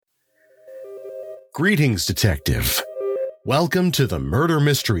Greetings, Detective. Welcome to the Murder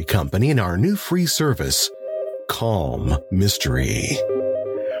Mystery Company and our new free service, Calm Mystery.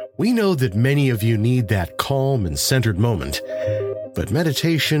 We know that many of you need that calm and centered moment, but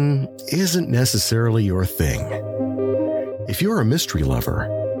meditation isn't necessarily your thing. If you're a mystery lover,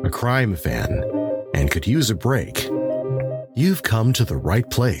 a crime fan, and could use a break, you've come to the right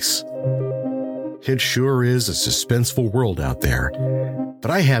place. It sure is a suspenseful world out there, but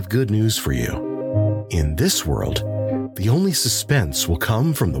I have good news for you. In this world, the only suspense will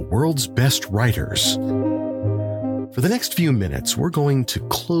come from the world's best writers. For the next few minutes, we're going to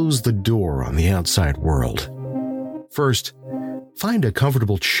close the door on the outside world. First, find a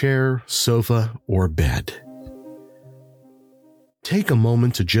comfortable chair, sofa, or bed. Take a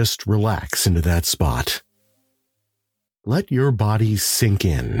moment to just relax into that spot. Let your body sink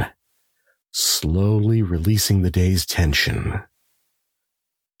in, slowly releasing the day's tension.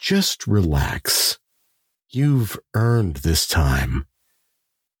 Just relax. You've earned this time.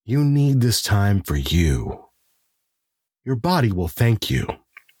 You need this time for you. Your body will thank you.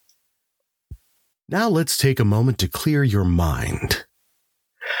 Now let's take a moment to clear your mind.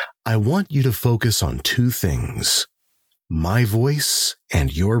 I want you to focus on two things: my voice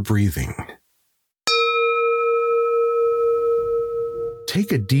and your breathing.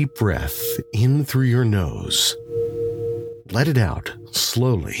 Take a deep breath in through your nose. Let it out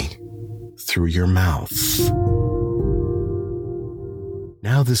slowly through your mouth.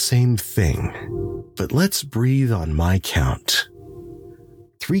 Now the same thing, but let's breathe on my count.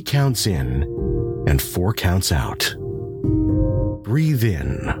 3 counts in and 4 counts out. Breathe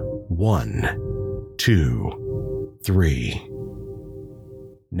in. 1, 2, 3.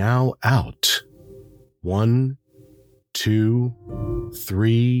 Now out. 1, 2,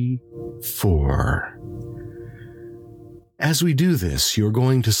 3, 4. As we do this, you're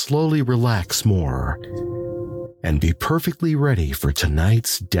going to slowly relax more and be perfectly ready for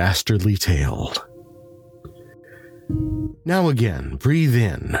tonight's dastardly tale. Now again, breathe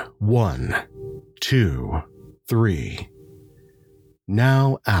in. 1, 2, 3.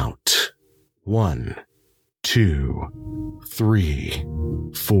 Now out. 1, 2, 3,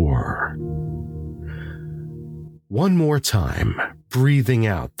 4. One more time, breathing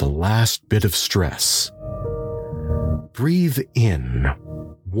out the last bit of stress. Breathe in.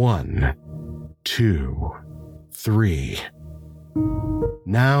 1, 2, 3.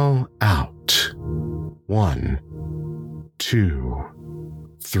 Now out. 1, 2,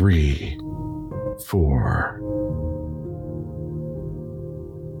 3, 4.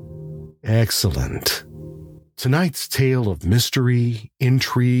 Excellent. Tonight's tale of mystery,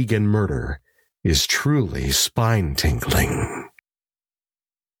 intrigue, and murder is truly spine-tingling.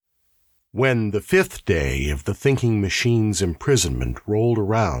 When the 5th day of the Thinking Machine's imprisonment rolled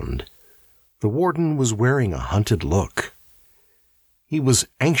around, the warden was wearing a hunted look. He was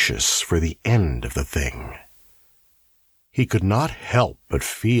anxious for the end of the thing. He could not help but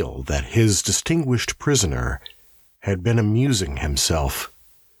feel that his distinguished prisoner had been amusing himself.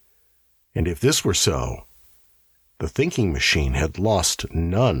 And if this were so, the Thinking Machine had lost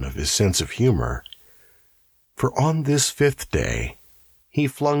none of his sense of humor. For on this 5th day, he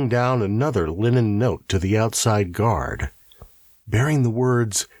flung down another linen note to the outside guard, bearing the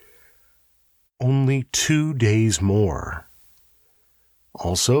words, "Only 2 days more."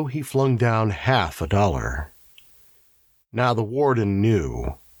 Also, he flung down $50. Now the warden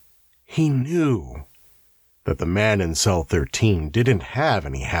knew, that the man in cell 13 didn't have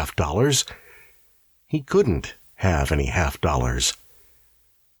any $50. He couldn't have any $50.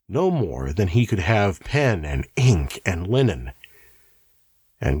 No more than he could have pen and ink and linen.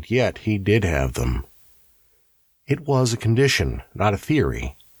 And yet he did have them. It was a condition, not a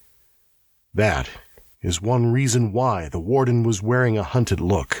theory. That is one reason why the warden was wearing a hunted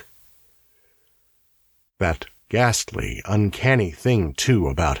look. That ghastly, uncanny thing, too,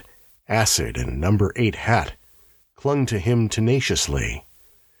 about acid and number 8 hat clung to him tenaciously.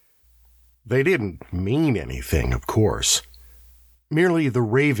 They didn't mean anything, of course. Merely the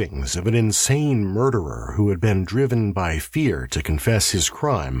ravings of an insane murderer who had been driven by fear to confess his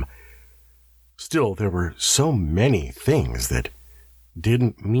crime. Still, there were so many things that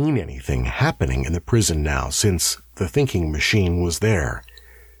didn't mean anything happening in the prison now since the Thinking Machine was there.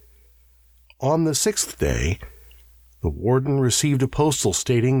 On the 6th day, the warden received a postal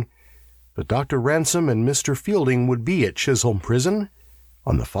stating that Dr. Ransom and Mr. Fielding would be at Chisholm Prison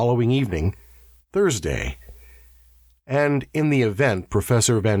on the following evening, Thursday. And in the event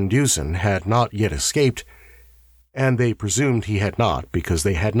Professor Van Dusen had not yet escaped, and they presumed he had not because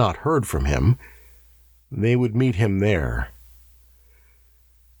they had not heard from him, they would meet him there.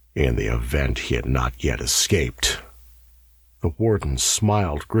 in the event he had not yet escaped. The warden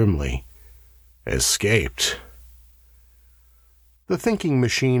smiled grimly. Escaped? The thinking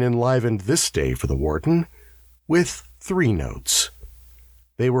machine enlivened this day for the warden with 3 notes.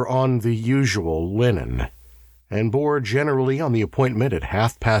 They were on the usual linen, and bore generally on the appointment at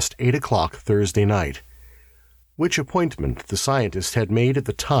 8:30 Thursday night, which appointment the scientist had made at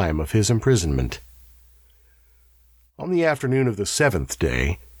the time of his imprisonment. On the afternoon of the 7th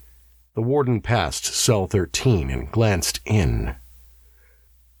day, the warden passed cell 13 and glanced in.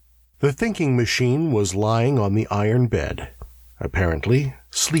 The thinking machine was lying on the iron bed, apparently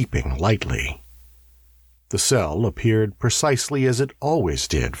sleeping lightly. The cell appeared precisely as it always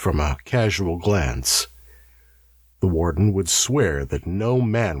did from a casual glance. The warden would swear that no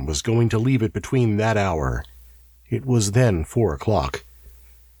man was going to leave it between that hour. It was then 4 o'clock,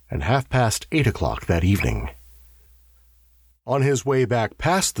 and 8:30 that evening. On his way back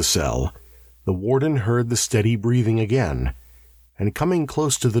past the cell, the warden heard the steady breathing again, and coming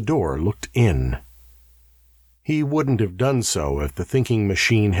close to the door, looked in. He wouldn't have done so if the thinking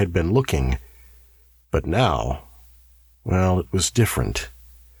machine had been looking, but now, well, it was different.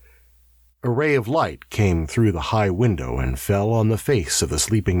 A ray of light came through the high window and fell on the face of the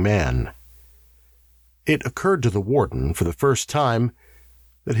sleeping man. It occurred to the warden for the first time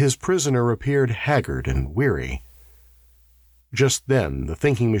that his prisoner appeared haggard and weary. Just then the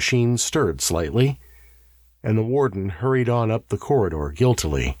thinking machine stirred slightly, and the warden hurried on up the corridor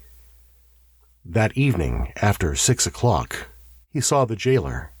guiltily. That evening, after 6 o'clock, he saw the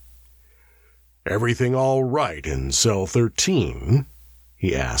jailer. "Everything all right in cell 13?"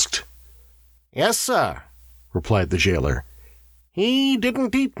 he asked. "Yes, sir," replied the jailer. "He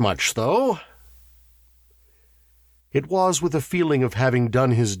didn't eat much, though." It was with a feeling of having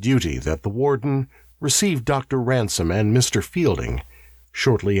done his duty that the warden received Dr. Ransom and Mr. Fielding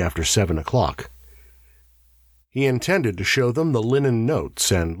shortly after 7 o'clock. He intended to show them the linen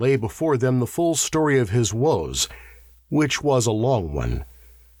notes and lay before them the full story of his woes, which was a long one.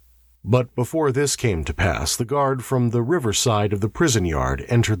 But before this came to pass, the guard from the riverside of the prison yard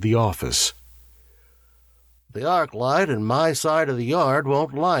entered the office. "The arc light in my side of the yard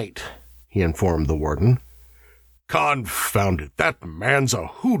won't light," he informed the warden. "Confound it, that man's a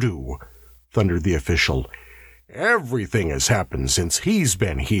hoodoo!" thundered the official. "Everything has happened since he's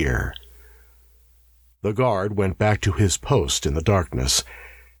been here." The guard went back to his post in the darkness,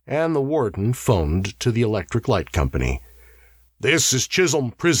 and the warden phoned to the electric light company. "This is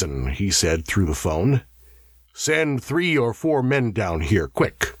Chisholm Prison," he said through the phone. "Send 3 or 4 men down here,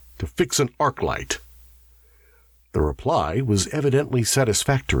 quick, to fix an arc light." The reply was evidently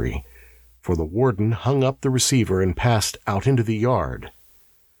satisfactory, for the warden hung up the receiver and passed out into the yard,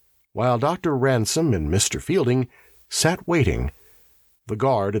 while Dr. Ransom and Mr. Fielding sat waiting. The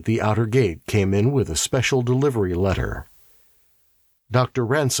guard at the outer gate came in with a special delivery letter. Dr.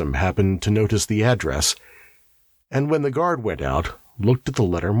 Ransom happened to notice the address, and when the guard went out, looked at the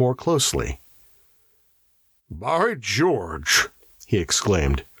letter more closely. "By George!" he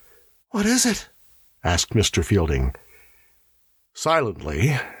exclaimed. "What is it?" asked Mr. Fielding.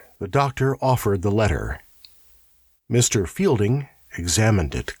 Silently, the doctor offered the letter. Mr. Fielding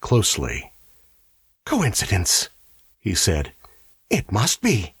examined it closely. "Coincidence," he said. "It must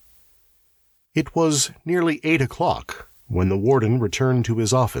be." It was nearly 8 o'clock when the warden returned to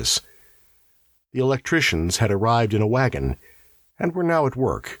his office. The electricians had arrived in a wagon and were now at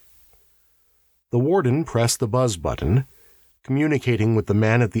work. The warden pressed the buzz button, communicating with the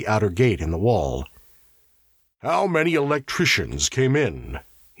man at the outer gate in the wall. "How many electricians came in?"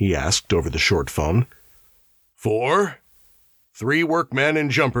 he asked over the short phone. "4. 3 workmen in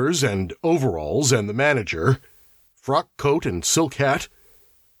jumpers and overalls and the manager. Frock coat and silk hat.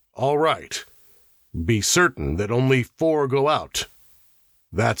 All right. Be certain that only 4 go out.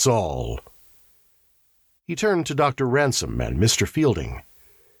 That's all." He turned to Dr. Ransom and Mr. Fielding.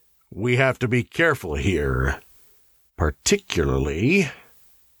 "We have to be careful here. Particularly,"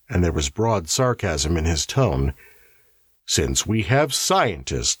 and there was broad sarcasm in his tone, "since we have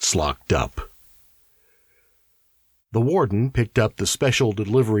scientists locked up." The warden picked up the special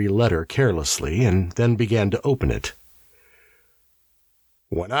delivery letter carelessly and then began to open it.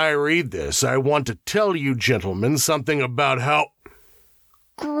 "When I read this, I want to tell you gentlemen something about how—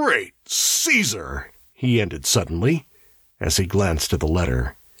 Great Caesar!" he ended suddenly, as he glanced at the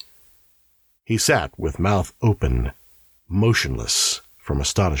letter. He sat with mouth open, motionless from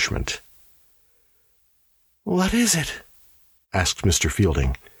astonishment. "What is it?" asked Mr.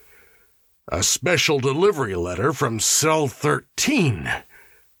 Fielding. "A special delivery letter from cell 13,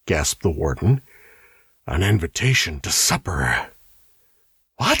 gasped the warden. "An invitation to supper."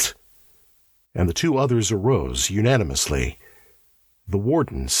 "What?" And the two others arose unanimously. The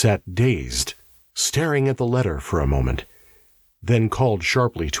warden sat dazed, staring at the letter for a moment, then called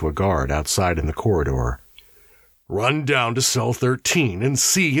sharply to a guard outside in the corridor. "Run down to cell 13 and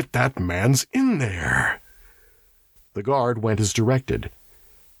see if that man's in there." The guard went as directed,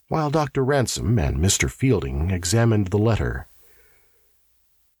 while Dr. Ransom and Mr. Fielding examined the letter.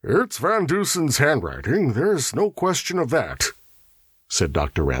 "It's Van Deusen's handwriting, there's no question of that," said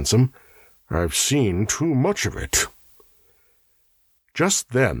Dr. Ransom. "I've seen too much of it." Just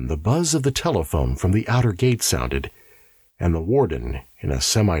then the buzz of the telephone from the outer gate sounded, and the warden, in a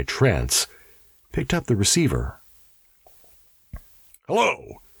semi-trance, picked up the receiver.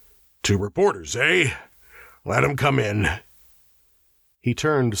 "Hello. 2 reporters, eh? Let 'em come in." He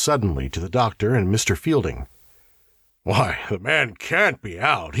turned suddenly to the doctor and Mr. Fielding. "Why, the man can't be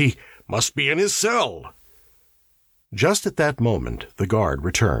out. He must be in his cell." Just at that moment, the guard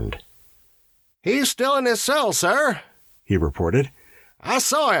returned. "He's still in his cell, sir," he reported. "I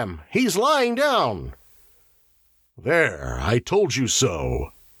saw him. He's lying down." "There, I told you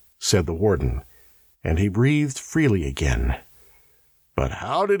so," said the warden, and he breathed freely again. "But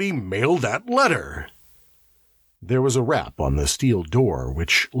how did he mail that letter?" There was a rap on the steel door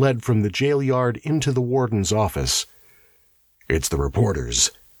which led from the jail yard into the warden's office. "It's the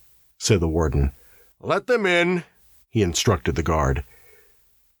reporters," said the warden. "Let them in," he instructed the guard.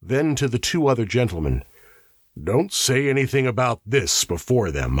 Then to the 2 other gentlemen, "Don't say anything about this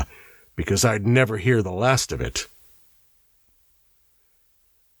before them, because I'd never hear the last of it."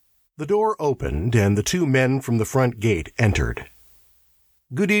 The door opened, and the 2 men from the front gate entered.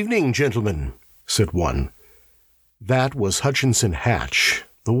 "Good evening, gentlemen," said one. That was Hutchinson Hatch.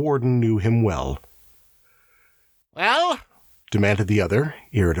 The warden knew him well. "Well?" demanded the other,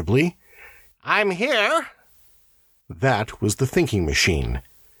 irritably. "I'm here." That was the thinking machine.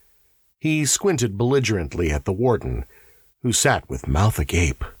 He squinted belligerently at the warden, who sat with mouth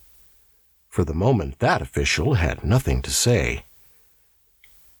agape. For the moment, that official had nothing to say.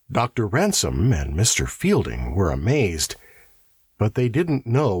 Dr. Ransom and Mr. Fielding were amazed, but they didn't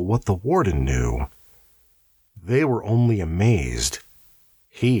know what the warden knew. They were only amazed.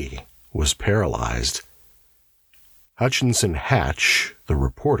 He was paralyzed. Hutchinson Hatch, the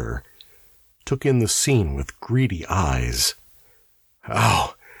reporter, took in the scene with greedy eyes.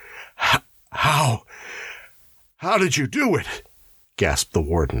 How did you do it?" gasped the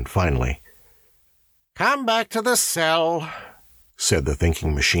warden finally. "Come back to the cell," said the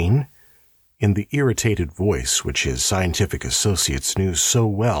thinking machine, in the irritated voice which his scientific associates knew so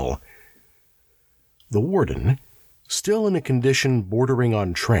well. The warden, still in a condition bordering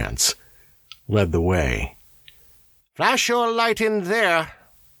on trance, led the way. "Flash your light in there,"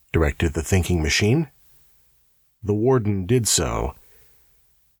 directed the thinking machine. The warden did so.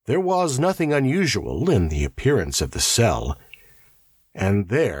 There was nothing unusual in the appearance of the cell, and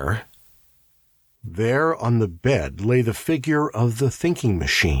there on the bed lay the figure of the thinking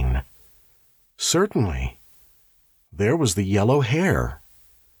machine. Certainly, there was the yellow hair.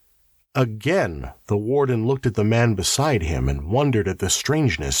 Again, the warden looked at the man beside him and wondered at the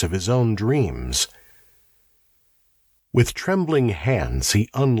strangeness of his own dreams. With trembling hands, he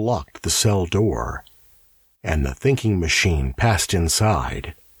unlocked the cell door, and the thinking machine passed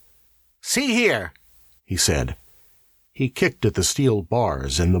inside. "See here," he said. He kicked at the steel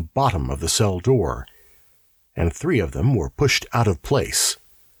bars in the bottom of the cell door, and 3 of them were pushed out of place.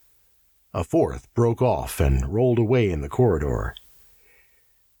 A 4th broke off and rolled away in the corridor.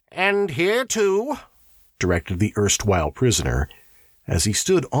 "And here, too," directed the erstwhile prisoner, as he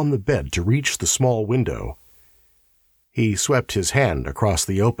stood on the bed to reach the small window. He swept his hand across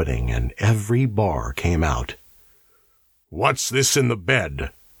the opening, and every bar came out. "What's this in the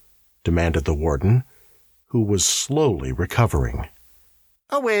bed?" demanded the warden, who was slowly recovering.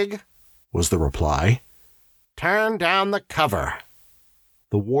 "A wig," was the reply. "Turn down the cover."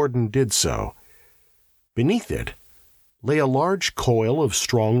 The warden did so. Beneath it lay a large coil of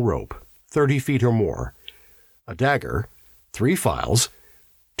strong rope, 30 feet or more, a dagger, 3 files,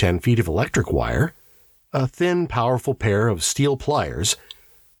 10 feet of electric wire, a thin, powerful pair of steel pliers,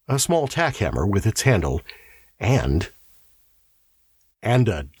 a small tack hammer with its handle, and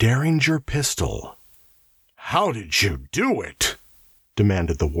a Derringer pistol. "How did you do it?"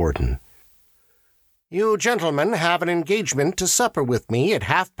 demanded the warden. "You gentlemen have an engagement to supper with me at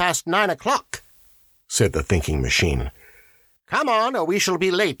 9:30, said the thinking machine. "Come on, or we shall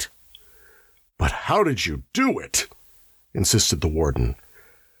be late." "But how did you do it?" insisted the warden.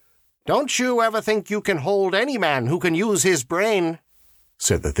 "Don't you ever think you can hold any man who can use his brain,"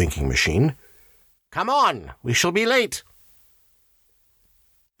 said the thinking machine. "Come on, we shall be late."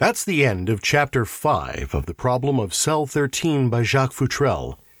 That's the end of Chapter 5 of The Problem of Cell 13 by Jacques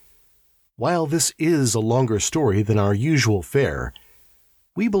Futrelle. While this is a longer story than our usual fare,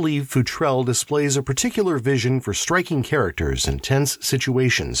 we believe Futrelle displays a particular vision for striking characters in tense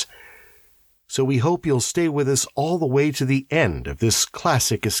situations, so we hope you'll stay with us all the way to the end of this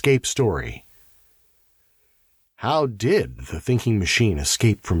classic escape story. How did the thinking machine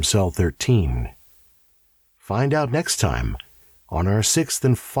escape from Cell 13? Find out next time on our 6th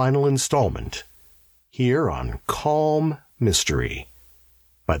and final installment, here on Calm Mystery,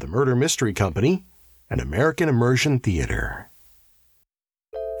 by the Murder Mystery Company and American Immersion Theater.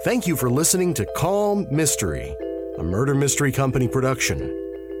 Thank you for listening to Calm Mystery, a Murder Mystery Company production.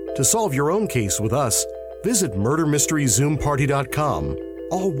 To solve your own case with us, visit murdermysteryzoomparty.com,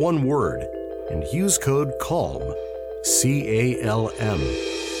 all one word, and use code CALM, C-A-L-M,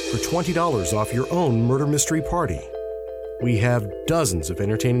 for $20 off your own murder mystery party. We have dozens of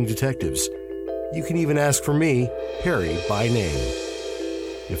entertaining detectives. You can even ask for me, Perry, by name.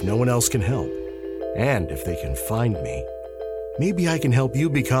 If no one else can help, and if they can find me, maybe I can help you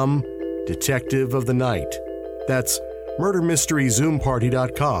become Detective of the Night. That's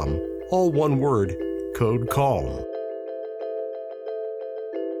murdermysteryzoomparty.com, all one word, code CALM.